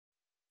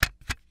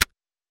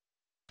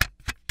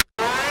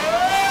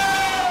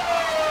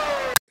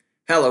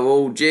Hello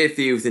all, Jeff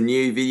here with a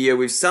new video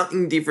with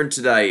something different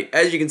today.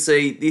 As you can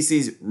see, this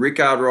is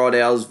Rickard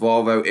Rydell's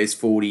Volvo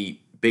S40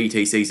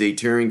 BTCC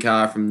touring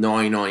car from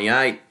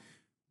 1998.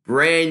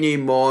 Brand new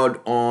mod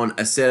on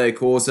Assetto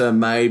Corsa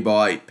made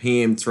by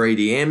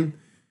PM3DM.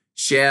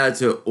 Shout out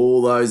to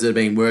all those that have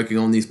been working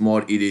on this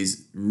mod. It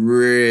is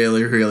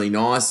really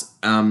nice.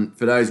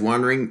 For those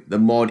wondering, the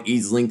mod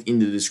is linked in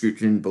the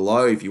description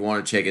below if you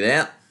want to check it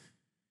out.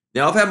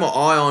 Now, I've had my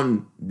eye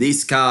on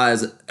this car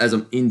as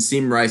I'm in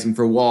sim racing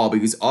for a while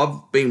because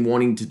I've been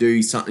wanting to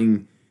do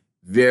something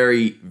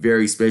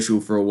very special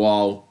for a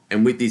while.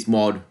 And with this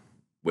mod,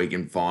 we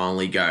can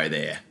finally go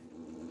there.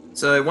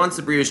 So once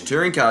the British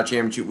Touring Car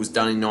Championship was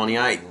done in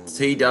 98,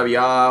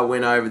 TWR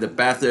went over the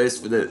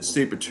Bathurst for the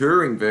Super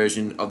Touring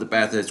version of the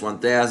Bathurst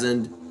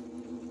 1000.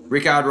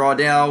 Rickard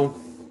Rydell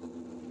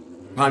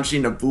punched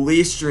in a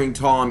blistering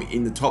time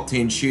in the top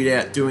 10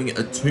 shootout, doing a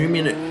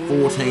 2-minute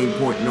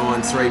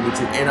 14.93, which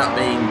would end up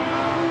being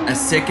a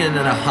second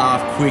and a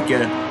half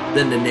quicker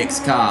than the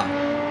next car.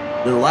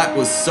 The lap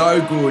was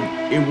so good,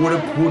 it would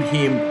have put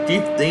him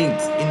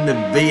 15th in the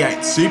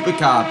V8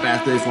 Supercar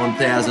Bathurst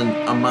 1000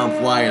 a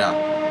month later.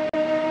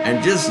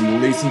 And just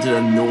listen to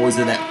the noise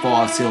of that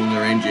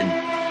 5-cylinder engine.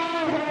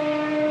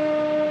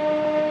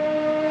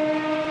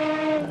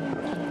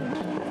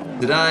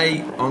 Today,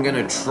 I'm going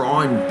to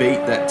try and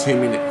beat that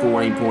 2-minute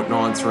 14.93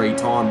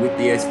 time with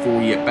the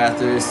S40 at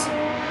Bathurst.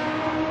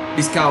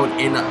 This car would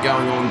end up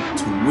going on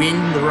to win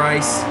the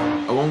race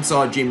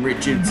alongside Jim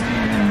Richards.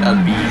 That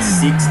would be his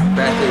 6th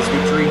Bathurst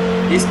victory.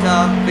 This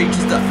car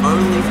features the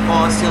only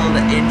 5-cylinder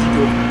engine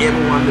to have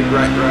ever won the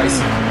Great Race.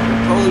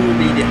 It probably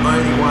will be the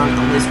only one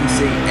unless we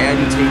see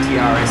Audi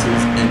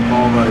TTRSs and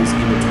Volvos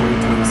in the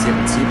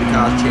 2027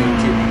 Supercars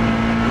Championship.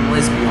 And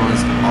let's be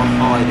honest, I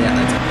highly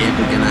doubt that's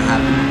ever going to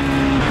happen.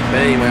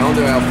 But anyway, on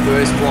to our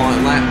first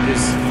flying lap,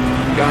 just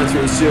going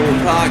through Sylvan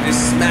Park,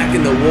 just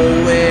smacking the wall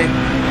there.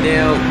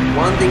 Now,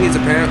 one thing is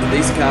apparent with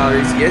this car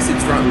is, yes,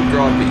 it's front wheel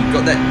drive, but you've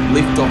got that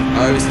lift-off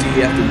oversteer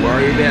you have to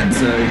worry about,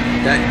 so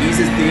that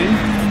is a thing.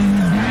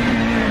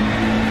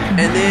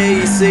 And there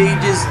you see,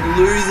 just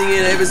losing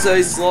it ever so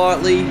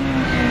slightly.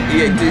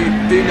 Yeah,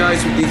 do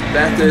notice with this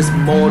Bathurst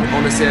mod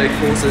on Assetto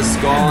Corsa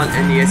Skyline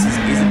and the S's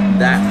isn't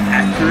that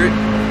accurate.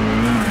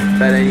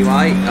 But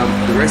anyway,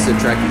 the rest of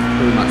the track is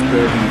pretty much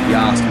perfect if you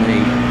ask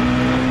me.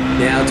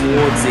 Now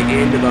towards the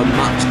end of a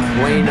much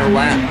cleaner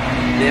lap.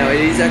 Now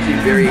it is actually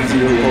very easy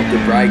to lock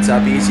the brakes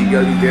up here, so you've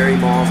got to be very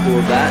mindful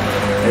of that.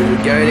 As we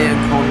go down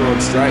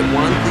Conrod Straight,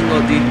 one thing I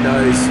did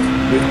notice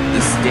with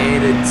the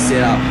standard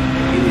setup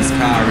in this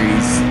car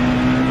is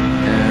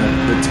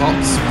the top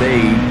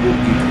speed,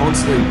 you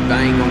constantly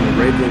bang on the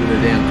rev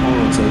limiter down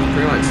Conrod, so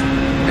pretty much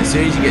as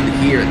soon as you get to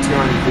here at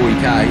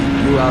 240k,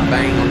 you are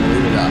banging on the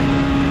limiter.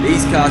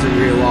 These cars in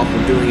real life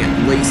were doing at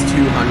least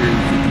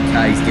 250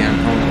 k's down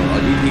Conrod. I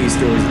did hear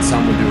stories that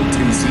some were doing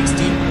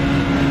 260.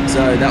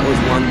 So that was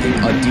one thing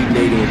I did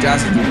need to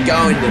adjust. If you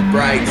go into the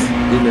brakes,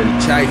 into the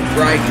chase,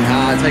 braking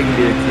hard, taking a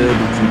bit of curb,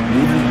 which you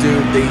wouldn't do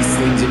these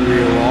things in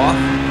real life.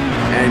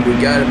 And we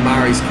go to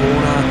Murray's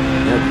Corner.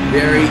 Now,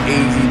 very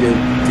easy to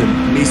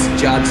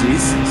misjudge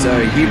this. So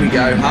here we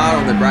go,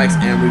 hard on the brakes,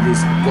 and we've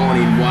just gone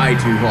in way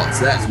too hot.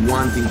 So that's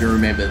one thing to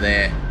remember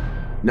there.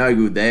 No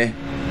good there.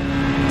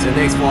 So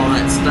next one,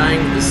 that's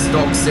staying with the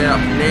stock setup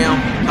now,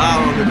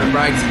 hard onto the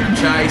brakes and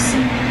chase,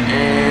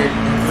 and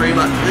pretty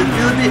much a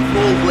little bit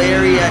more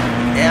glary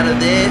out of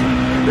there.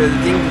 But the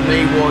thing for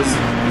me was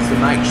to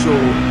make sure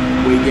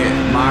we get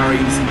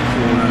Murray's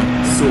Corner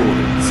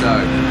sorted.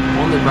 So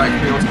on the brake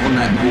pedals, on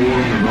that board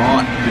on the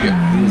right, we got,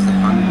 I think it's the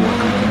 100 or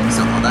 150,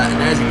 something like that.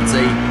 And as you can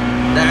see,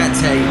 that's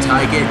how you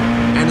take it.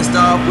 And to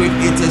start off with,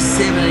 it's a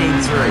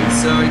 17.3,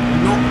 so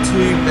not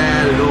too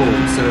bad at all.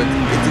 So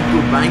it's a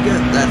good banker,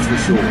 that's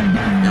for sure.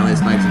 Now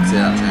let's make some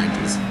setup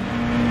changes.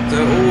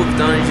 So all we've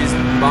done is just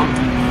bumped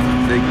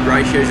the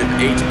ratios of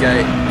each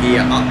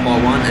gear up by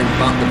 1 and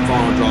bumped the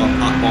final drive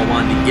up by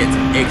 1 to get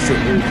some extra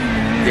oomph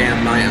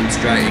down Newton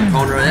Straight and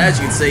Conrod. As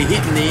you can see,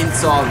 hitting the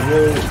inside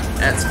wall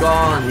at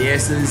Skyline, the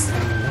S's.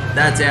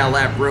 That's our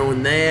lap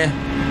ruined there.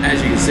 As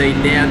you can see,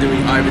 now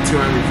doing over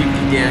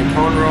 250 down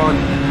Conrod.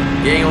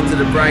 Getting onto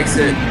the brakes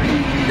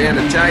down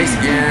the chase,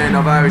 and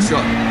I've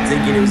overshot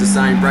thinking it was the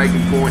same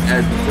braking point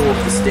as before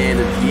for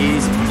standard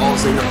gears.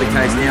 Obviously not the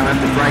case now. I have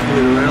to brake a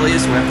little earlier,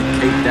 so we have to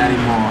keep that in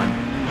mind.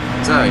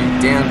 So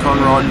down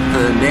Conrod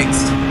for the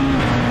next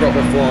proper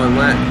flying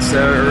lap.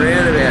 So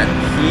around about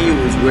here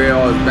was where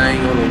I was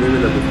banging on the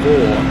limiter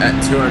before at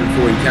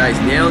 240 k's.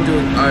 Now I'm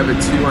doing over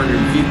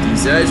 250.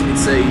 So as you can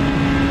see,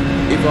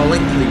 if I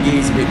lengthen the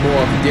gears a bit more,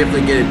 I can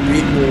definitely get a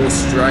bit more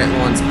straight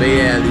line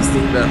speed out of this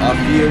thing, but I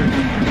feel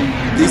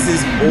this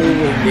is all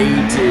we'll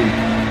need to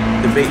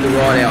beat the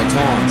ride out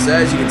time. So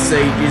as you can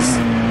see, just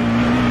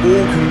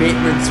full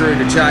commitment through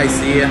the chase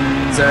here.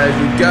 So as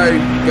we go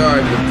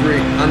over the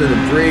bridge, under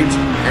the bridge,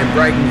 and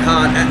braking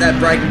hard at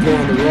that braking point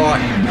on the right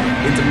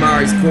into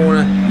Murray's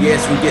Corner.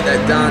 Yes, we get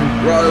that done.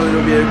 Right, a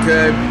little bit of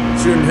curb,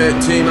 shouldn't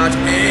hurt too much,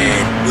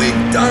 and we've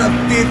done a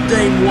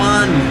 15.1.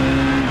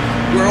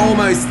 We're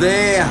almost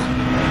there.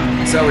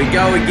 So we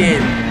go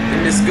again.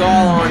 in the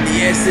Skyline,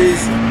 the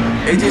S's.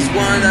 It's just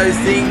one of those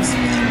things.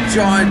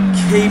 Try and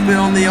keep it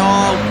on the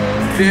aisle.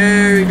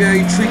 Very,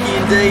 very tricky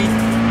indeed.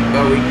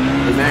 But we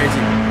managed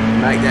to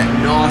make that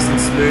nice and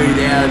smooth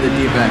out of the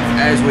dipper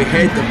as we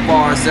head to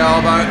Forest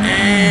Elbow,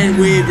 and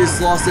we've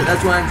just lost it.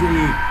 That's what happens when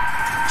you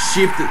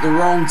shift at the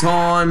wrong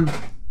time.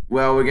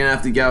 Well, we're gonna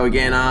have to go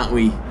again, aren't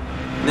we?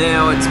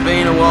 Now, it's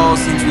been a while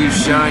since we've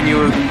shown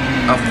you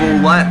a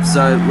full lap,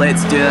 so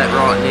let's do that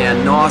right now.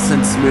 Nice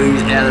and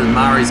smooth out of the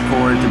Murray's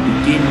corner to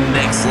begin the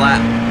next lap.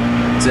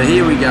 So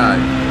here we go.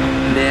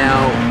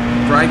 Now,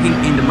 braking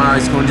into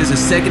Murray's corner, just a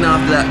second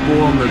after that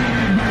ball on the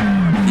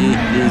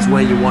is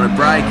when you want to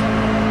brake.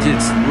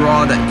 Just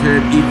ride that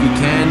curb if you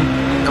can.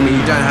 I mean,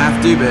 you don't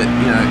have to, but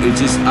you know, it's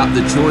just up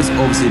the choice.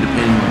 Obviously,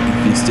 depending on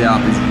if your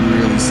setup is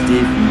really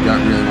stiff, you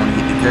don't really want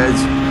to hit the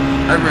curbs.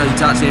 Don't really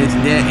touch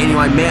anything there.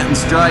 Anyway, mountain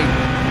straight.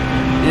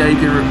 You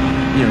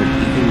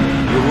can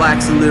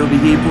relax a little bit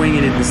here, putting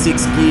it into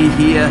 6th gear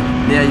here.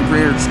 Now you're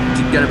pretty much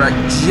going to brake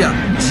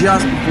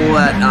just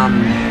before that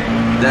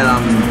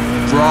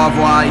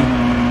driveway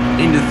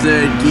into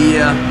 3rd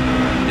gear.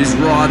 Just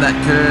ride that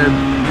curb.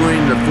 Put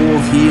into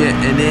 4th here,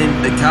 and then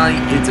the cutting,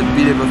 it's a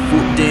bit of a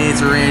foot dance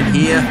around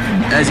here.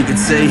 As you can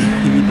see,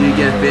 you do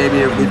get a fair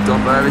bit of lift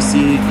off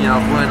oversteer. You know,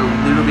 I've learned a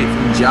little bit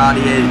from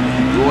Jardy.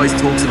 He always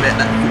talks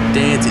about that foot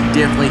dance. It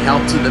definitely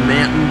helps with the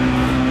mountain.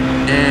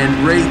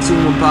 And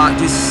Reed-Sulman Park,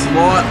 just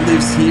slight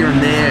lifts here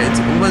and there. It's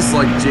almost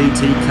like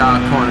GT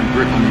car kind of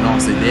grip. I mean,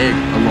 obviously they're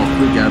a lot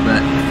quicker, but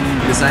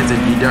in the same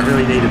sense, you don't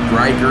really need a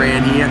brake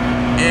around here.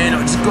 And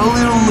I just got a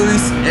little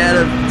loose out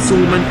of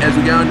Sulman as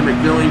we go into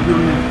McMillan. Put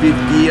him in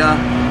 5th gear.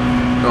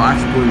 Oh,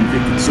 actually put him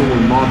in 5th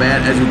Sulman, my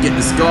bad. As we get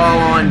the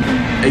Skyline,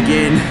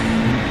 again,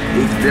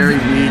 it's very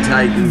weird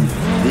taking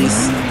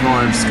this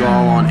kind of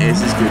Skyline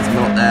S's because it's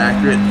not that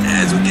accurate.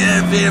 As we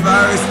get a bit of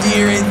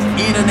oversteering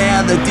in and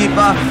out of the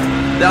dipper.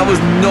 That was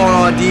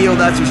not ideal,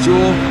 that's for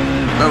sure.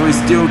 But we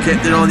still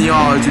kept it on the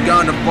aisle. As we go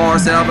into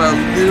Forest Elbow, a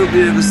little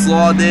bit of a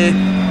slide there.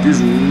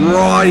 Just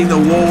riding the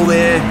wall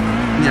there.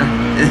 You know,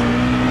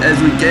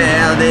 as we get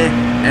out of there,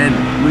 and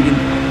we can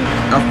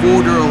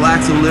afford to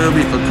relax a little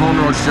bit for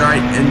Conrod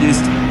Straight, and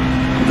just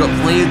we've got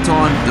plenty of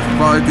time to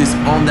focus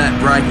on that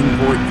braking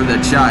point for the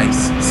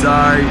chase. So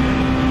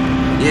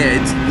yeah,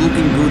 it's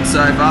looking good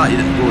so far.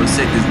 All the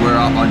sectors were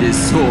up. I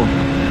just saw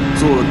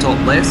the top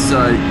left,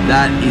 so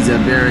that is a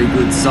very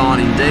good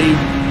sign indeed.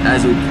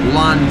 As we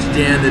plunge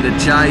down to the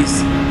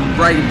chase,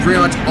 braking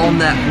pretty much on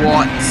that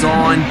white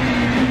sign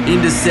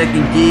into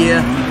 2nd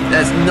gear.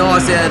 That's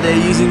nice out of there,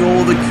 using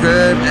all the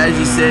curb, as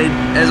I said,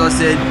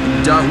 you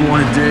don't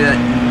want to do that.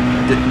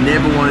 You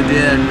never want to do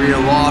that in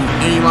real life.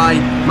 Anyway,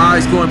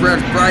 Murray's corner,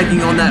 perhaps braking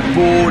on that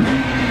board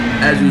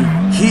as we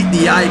hit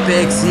the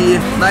apex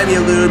here, maybe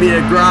a little bit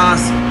of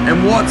grass.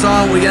 And what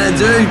time are we going to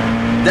do?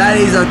 That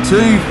is a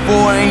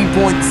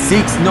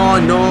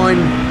 2:14.699.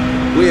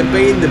 We have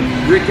beaten the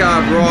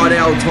Rickard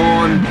Rydell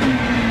time.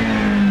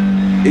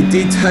 It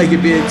did take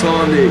a bit of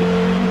time to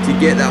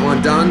get that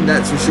one done,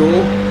 that's for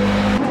sure.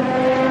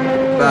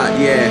 But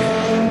yeah,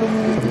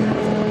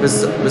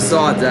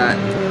 besides that,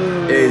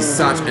 it is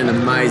such an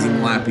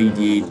amazing lap he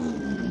did,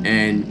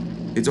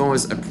 and it's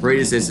almost a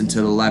predecessor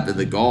to the lap of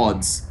the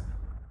gods.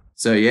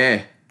 So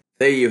yeah,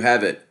 there you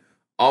have it.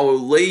 I will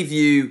leave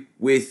you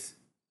with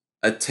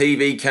a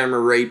TV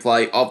camera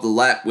replay of the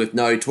lap with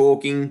no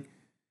talking.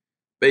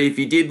 But if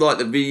you did like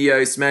the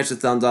video, smash the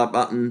thumbs up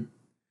button,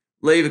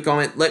 leave a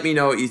comment, let me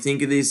know what you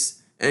think of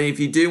this. And if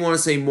you do want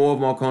to see more of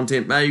my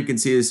content, maybe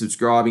consider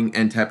subscribing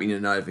and tapping the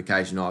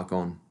notification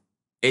icon.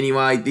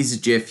 Anyway, this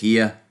is Jeff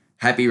here.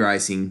 Happy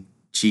racing,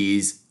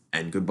 cheers,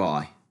 and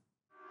goodbye.